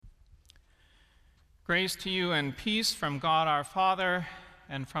Grace to you and peace from God our Father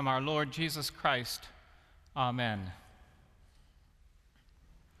and from our Lord Jesus Christ. Amen.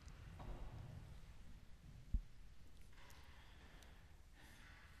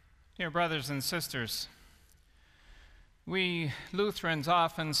 Dear brothers and sisters, we Lutherans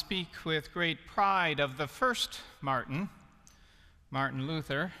often speak with great pride of the first Martin, Martin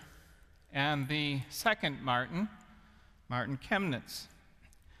Luther, and the second Martin, Martin Chemnitz.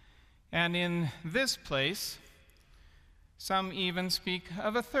 And in this place, some even speak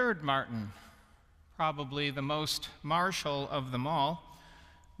of a third Martin, probably the most martial of them all,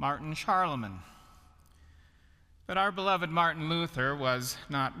 Martin Charlemagne. But our beloved Martin Luther was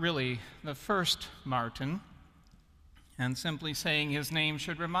not really the first Martin, and simply saying his name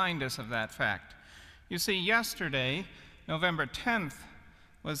should remind us of that fact. You see, yesterday, November 10th,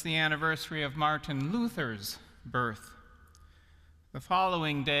 was the anniversary of Martin Luther's birth. The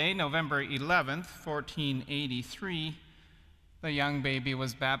following day, November 11th, 1483, the young baby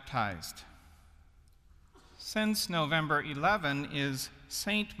was baptized. Since November 11 is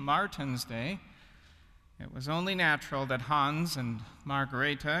St. Martin's Day, it was only natural that Hans and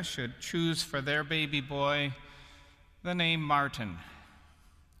Margareta should choose for their baby boy the name Martin,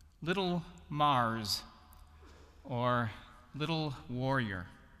 Little Mars, or Little Warrior.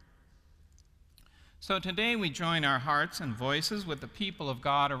 So today we join our hearts and voices with the people of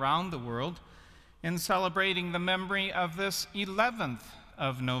God around the world in celebrating the memory of this 11th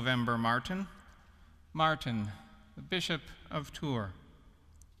of November Martin, the Bishop of Tours.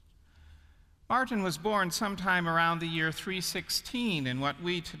 Martin was born sometime around the year 316 in what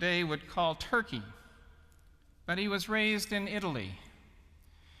we today would call Turkey, but he was raised in Italy.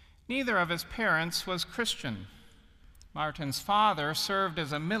 Neither of his parents was Christian. Martin's father served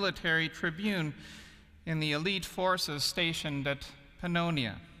as a military tribune in the elite forces stationed at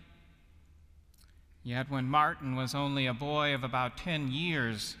Pannonia. Yet when Martin was only a boy of about 10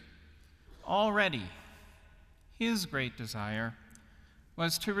 years, already his great desire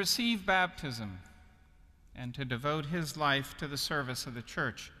was to receive baptism and to devote his life to the service of the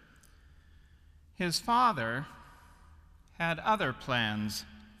church. His father had other plans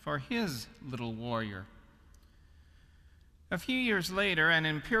for his little warrior. A few years later, an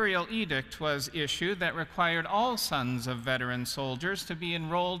imperial edict was issued that required all sons of veteran soldiers to be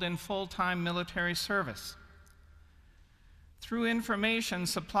enrolled in full-time military service. Through information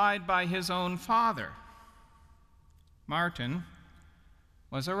supplied by his own father, Martin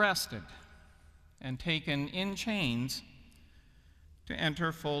was arrested and taken in chains to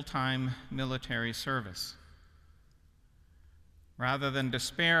enter full-time military service. Rather than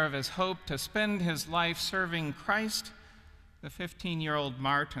despair of his hope to spend his life serving Christ, the 15-year-old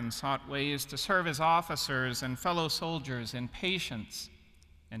Martin sought ways to serve his officers and fellow soldiers in patience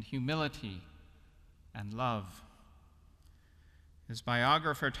and humility and love. His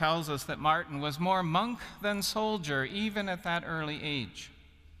biographer tells us that Martin was more monk than soldier, even at that early age.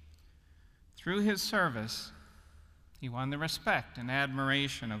 Through his service, he won the respect and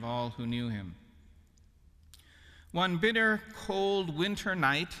admiration of all who knew him. One bitter, cold winter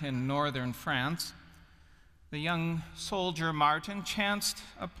night in northern France, the young soldier Martin chanced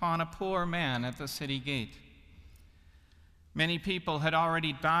upon a poor man at the city gate. Many people had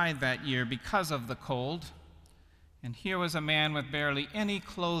already died that year because of the cold, and here was a man with barely any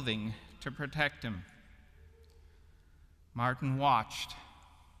clothing to protect him. Martin watched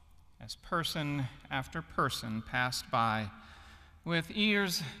as person after person passed by, with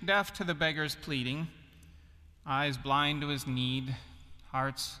ears deaf to the beggar's pleading, eyes blind to his need,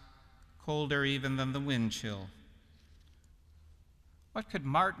 hearts colder even than the wind chill. What could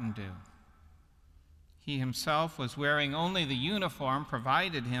Martin do? He himself was wearing only the uniform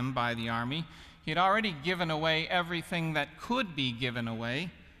provided him by the army. He had already given away everything that could be given away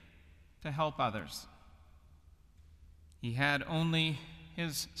to help others. He had only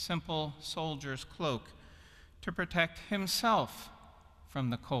his simple soldier's cloak to protect himself from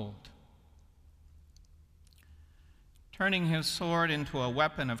the cold. Turning his sword into a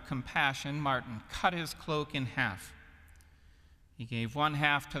weapon of compassion, Martin cut his cloak in half. He gave one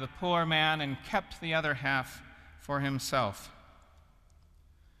half to the poor man and kept the other half for himself.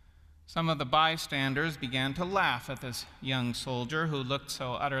 Some of the bystanders began to laugh at this young soldier who looked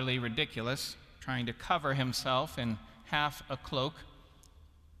so utterly ridiculous, trying to cover himself in half a cloak.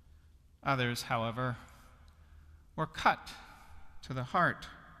 Others, however, were cut to the heart,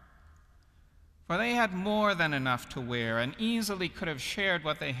 for they had more than enough to wear and easily could have shared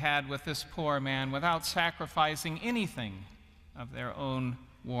what they had with this poor man without sacrificing anything of their own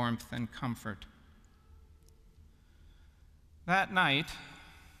warmth and comfort. That night,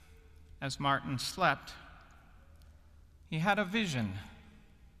 as Martin slept, he had a vision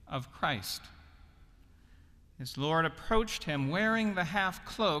of Christ. His Lord approached him wearing the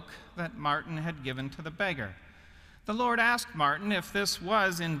half-cloak that Martin had given to the beggar. The Lord asked Martin if this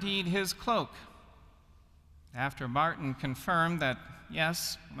was indeed his cloak. After Martin confirmed that,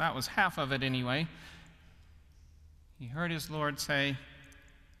 yes, that was half of it anyway, he heard his Lord say,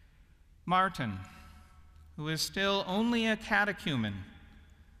 "Martin, who is still only a catechumen,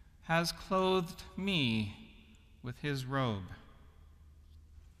 has clothed me with his robe."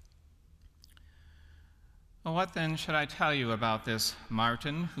 Well, what then should I tell you about this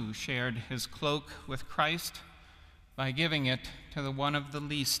Martin who shared his cloak with Christ by giving it to the one of the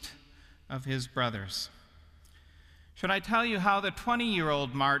least of his brothers? Should I tell you how the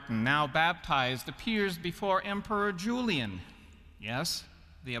 20-year-old Martin, now baptized, appears before Emperor Julian, yes,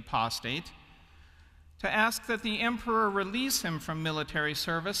 the apostate, to ask that the emperor release him from military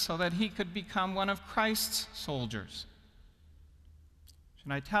service so that he could become one of Christ's soldiers?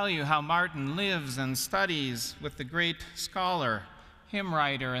 Should I tell you how Martin lives and studies with the great scholar, hymn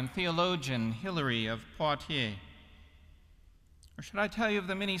writer, and theologian Hilary of Poitiers? Or should I tell you of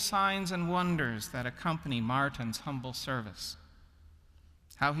the many signs and wonders that accompany Martin's humble service?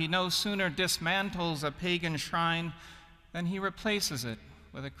 How he no sooner dismantles a pagan shrine than he replaces it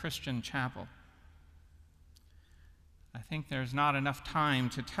with a Christian chapel? I think there's not enough time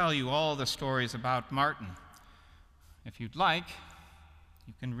to tell you all the stories about Martin. If you'd like,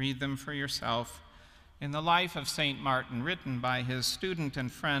 you can read them for yourself in the life of St. Martin, written by his student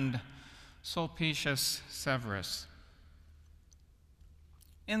and friend Sulpicius Severus.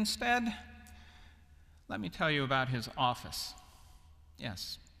 Instead, let me tell you about his office.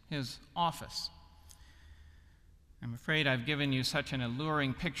 Yes, his office. I'm afraid I've given you such an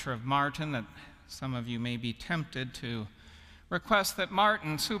alluring picture of Martin that some of you may be tempted to request that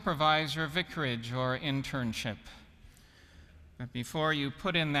Martin supervise your vicarage or internship. But before you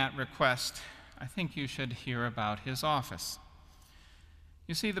put in that request, I think you should hear about his office.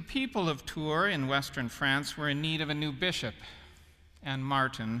 You see, the people of Tours in western France were in need of a new bishop, and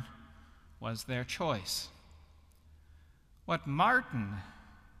Martin was their choice. What Martin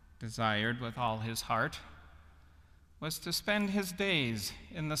desired with all his heart was to spend his days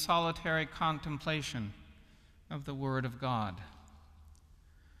in the solitary contemplation of the Word of God.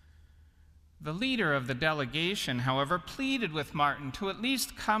 The leader of the delegation, however, pleaded with Martin to at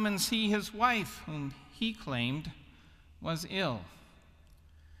least come and see his wife, whom he claimed was ill.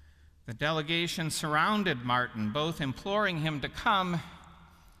 The delegation surrounded Martin, both imploring him to come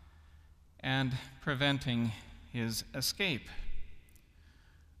and preventing his escape.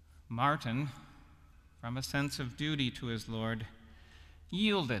 Martin, from a sense of duty to his Lord,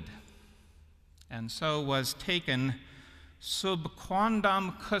 yielded, and so was taken sub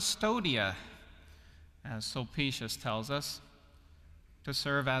quondam custodia, as Sulpicius tells us, to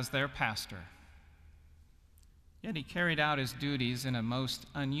serve as their pastor. Yet he carried out his duties in a most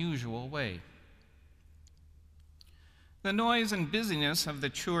unusual way. The noise and busyness of the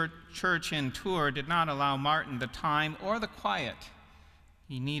church in Tours did not allow Martin the time or the quiet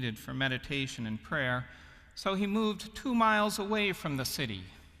he needed for meditation and prayer, so he moved 2 miles away from the city,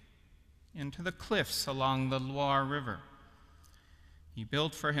 into the cliffs along the Loire River. He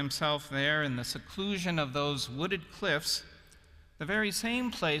built for himself there, in the seclusion of those wooded cliffs, the very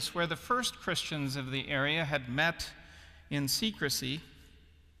same place where the first Christians of the area had met in secrecy.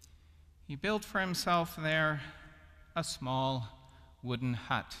 He built for himself there a small wooden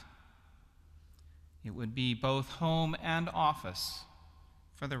hut. It would be both home and office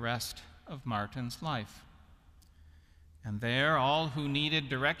for the rest of Martin's life. And there, all who needed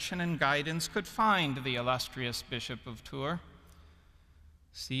direction and guidance could find the illustrious Bishop of Tours,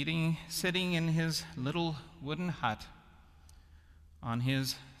 sitting in his little wooden hut on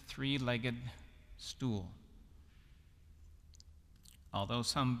his 3-legged stool. Although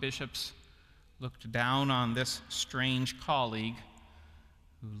some bishops looked down on this strange colleague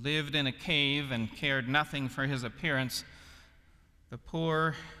who lived in a cave and cared nothing for his appearance, the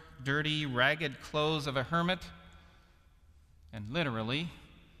poor, dirty, ragged clothes of a hermit, and literally,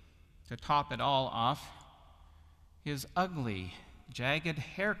 to top it all off, his ugly, jagged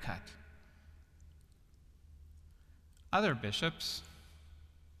haircut. Other bishops,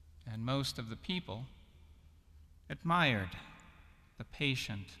 and most of the people, admired the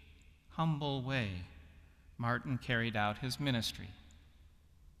patient, humble way Martin carried out his ministry.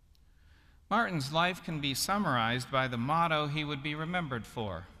 Martin's life can be summarized by the motto he would be remembered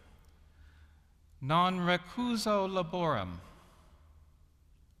for: non recuso laborem.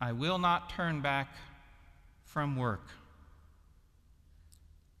 I will not turn back from work.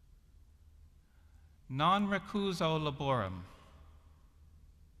 non recuso laborem.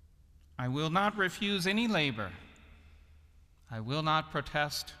 I will not refuse any labor. I will not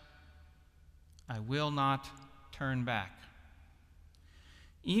protest. I will not turn back.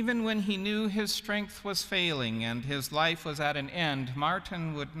 Even when he knew his strength was failing and his life was at an end,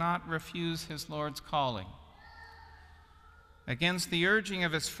 Martin would not refuse his Lord's calling. Against the urging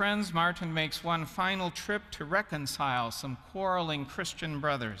of his friends, Martin makes one final trip to reconcile some quarreling Christian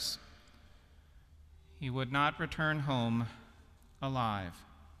brothers. He would not return home alive.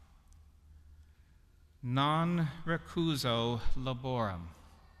 Non recuso laborem.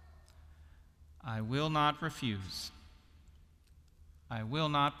 I will not refuse. I will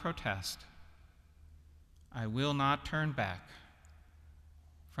not protest. I will not turn back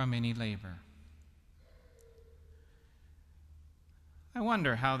from any labor. I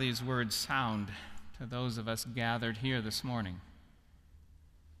wonder how these words sound to those of us gathered here this morning.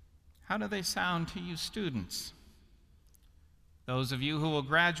 How do they sound to you students? Those of you who will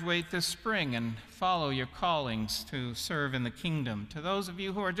graduate this spring and follow your callings to serve in the kingdom. To those of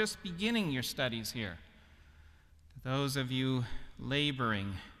you who are just beginning your studies here. To those of you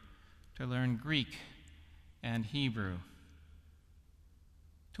laboring to learn Greek and Hebrew.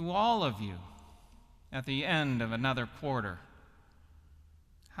 To all of you at the end of another quarter.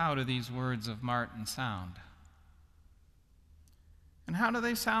 How do these words of Martin sound? And how do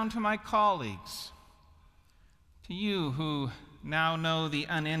they sound to my colleagues? To you who now know the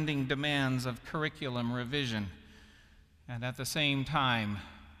unending demands of curriculum revision and at the same time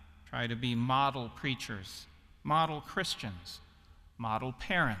try to be model preachers, model Christians, model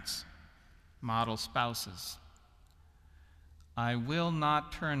parents, model spouses. I will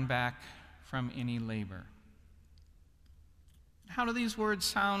not turn back from any labor. How do these words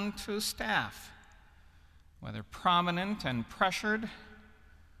sound to staff, whether prominent and pressured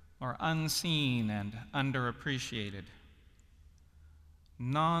or unseen and underappreciated?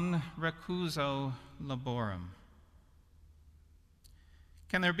 Non recuso laborem.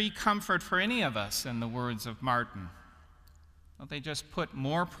 Can there be comfort for any of us in the words of Martin? Don't they just put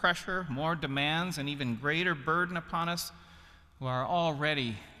more pressure, more demands, and even greater burden upon us who are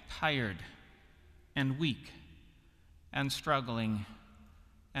already tired and weak and struggling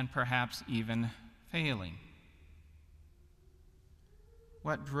and perhaps even failing?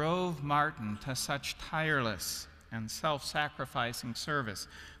 What drove Martin to such tireless and self-sacrificing service?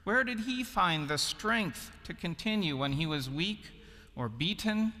 Where did he find the strength to continue when he was weak or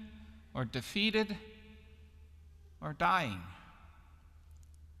beaten or defeated or dying?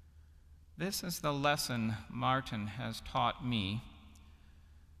 This is the lesson Martin has taught me,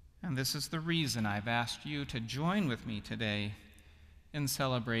 and this is the reason I've asked you to join with me today in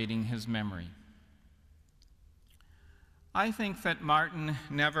celebrating his memory. I think that Martin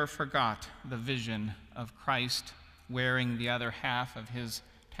never forgot the vision of Christ wearing the other half of his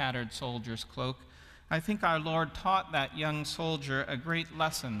tattered soldier's cloak. I think our Lord taught that young soldier a great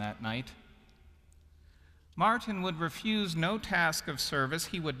lesson that night. Martin would refuse no task of service.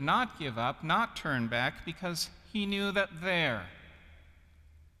 He would not give up, not turn back, because he knew that there,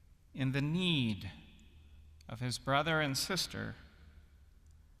 in the need of his brother and sister,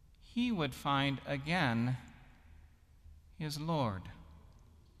 he would find again his Lord.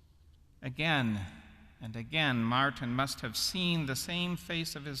 Again and again, Martin must have seen the same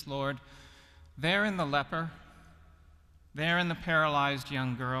face of his Lord there in the leper, there in the paralyzed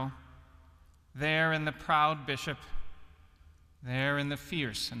young girl, there in the proud bishop, there in the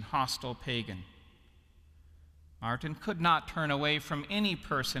fierce and hostile pagan. Martin could not turn away from any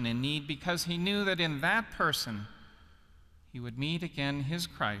person in need because he knew that in that person he would meet again his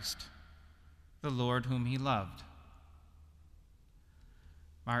Christ, the Lord whom he loved.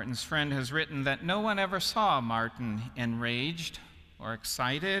 Martin's friend has written that no one ever saw Martin enraged or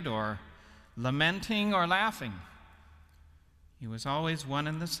excited or lamenting or laughing. He was always one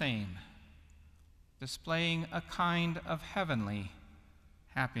and the same, displaying a kind of heavenly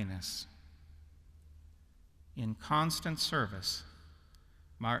happiness. In constant service,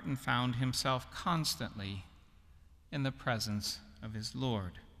 Martin found himself constantly in the presence of his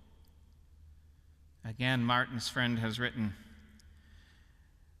Lord. Again, Martin's friend has written,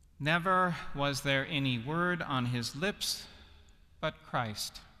 "Never was there any word on his lips but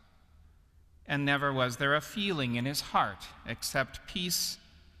Christ, and never was there a feeling in his heart except peace,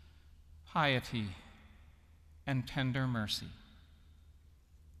 piety, and tender mercy."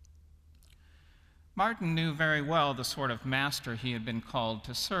 Martin knew very well the sort of master he had been called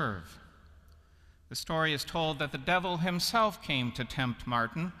to serve. The story is told that the devil himself came to tempt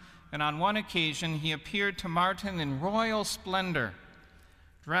Martin, and on one occasion he appeared to Martin in royal splendor,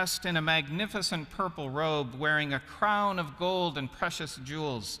 dressed in a magnificent purple robe, wearing a crown of gold and precious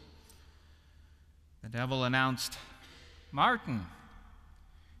jewels. The devil announced, "Martin,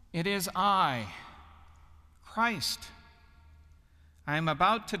 it is I, Christ. I am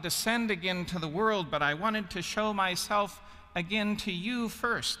about to descend again to the world, but I wanted to show myself again to you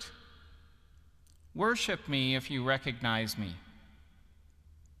first. Worship me if you recognize me."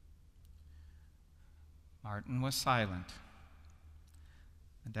 Martin was silent.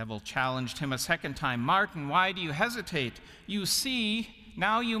 The devil challenged him a second time. "Martin, why do you hesitate? You see,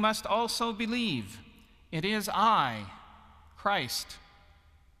 now you must also believe. It is I, Christ."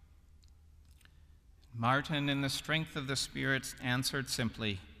 Martin, in the strength of the Spirit, answered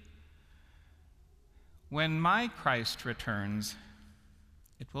simply, "When my Christ returns,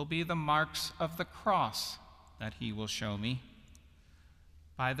 it will be the marks of the cross that he will show me.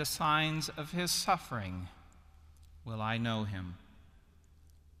 By the signs of his suffering will I know him."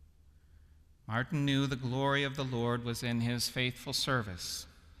 Martin knew the glory of the Lord was in his faithful service,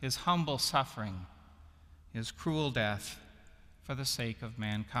 his humble suffering, his cruel death for the sake of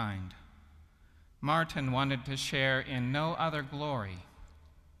mankind. Martin wanted to share in no other glory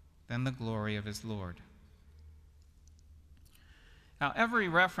than the glory of his Lord. Now, every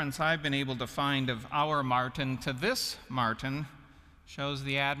reference I've been able to find of our Martin to this Martin shows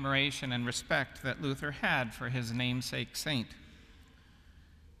the admiration and respect that Luther had for his namesake saint.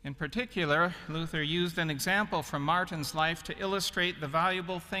 In particular, Luther used an example from Martin's life to illustrate the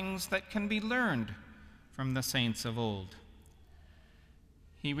valuable things that can be learned from the saints of old.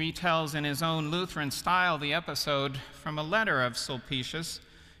 He retells in his own Lutheran style the episode from a letter of Sulpicius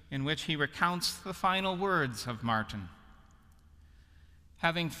in which he recounts the final words of Martin.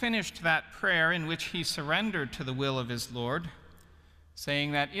 Having finished that prayer in which he surrendered to the will of his Lord,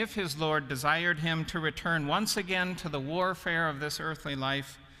 saying that if his Lord desired him to return once again to the warfare of this earthly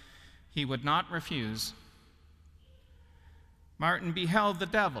life, he would not refuse, Martin beheld the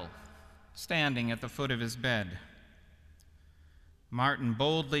devil standing at the foot of his bed. Martin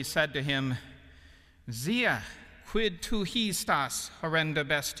boldly said to him, "Zia, quid tu histas, horrenda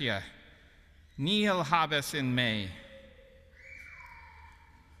bestia? Nihil habes in me."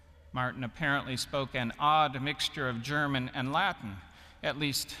 Martin apparently spoke an odd mixture of German and Latin, at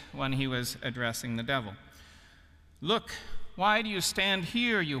least when he was addressing the devil. "Look, why do you stand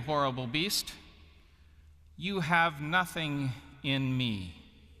here, you horrible beast? You have nothing in me."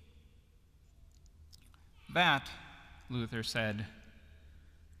 That, Luther said,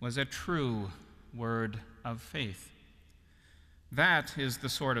 was a true word of faith. That is the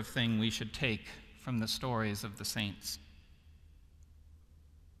sort of thing we should take from the stories of the saints.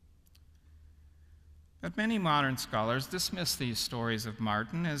 But many modern scholars dismiss these stories of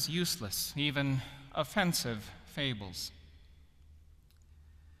Martin as useless, even offensive fables.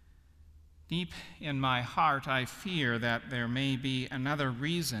 Deep in my heart, I fear that there may be another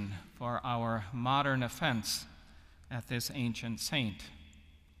reason for our modern offense at this ancient saint.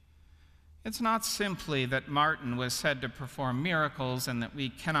 It's not simply that Martin was said to perform miracles and that we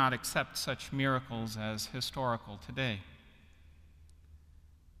cannot accept such miracles as historical today.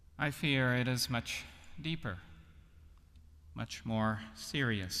 I fear it is much deeper, much more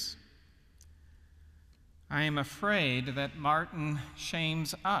serious. I am afraid that Martin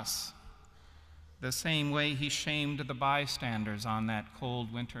shames us the same way he shamed the bystanders on that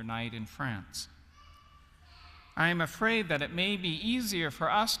cold winter night in France. I am afraid that it may be easier for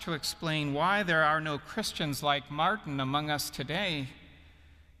us to explain why there are no Christians like Martin among us today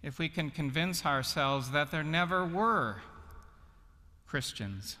if we can convince ourselves that there never were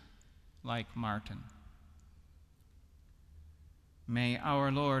Christians like Martin. May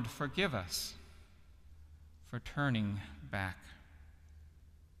our Lord forgive us for turning back.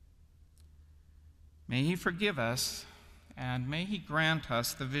 May he forgive us, and may he grant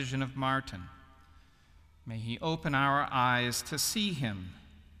us the vision of Martin. May he open our eyes to see him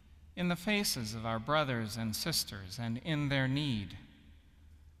in the faces of our brothers and sisters and in their need.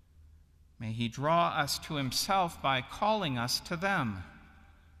 May he draw us to himself by calling us to them.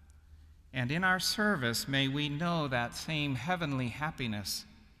 And in our service, may we know that same heavenly happiness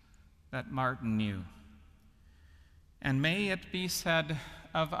that Martin knew. And may it be said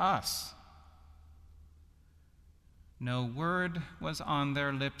of us, "No word was on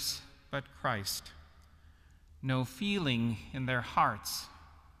their lips but Christ, no feeling in their hearts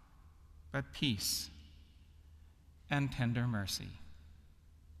but peace and tender mercy."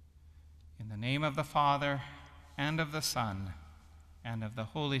 In the name of the Father, and of the Son, and of the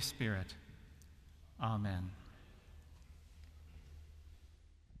Holy Spirit. Amen.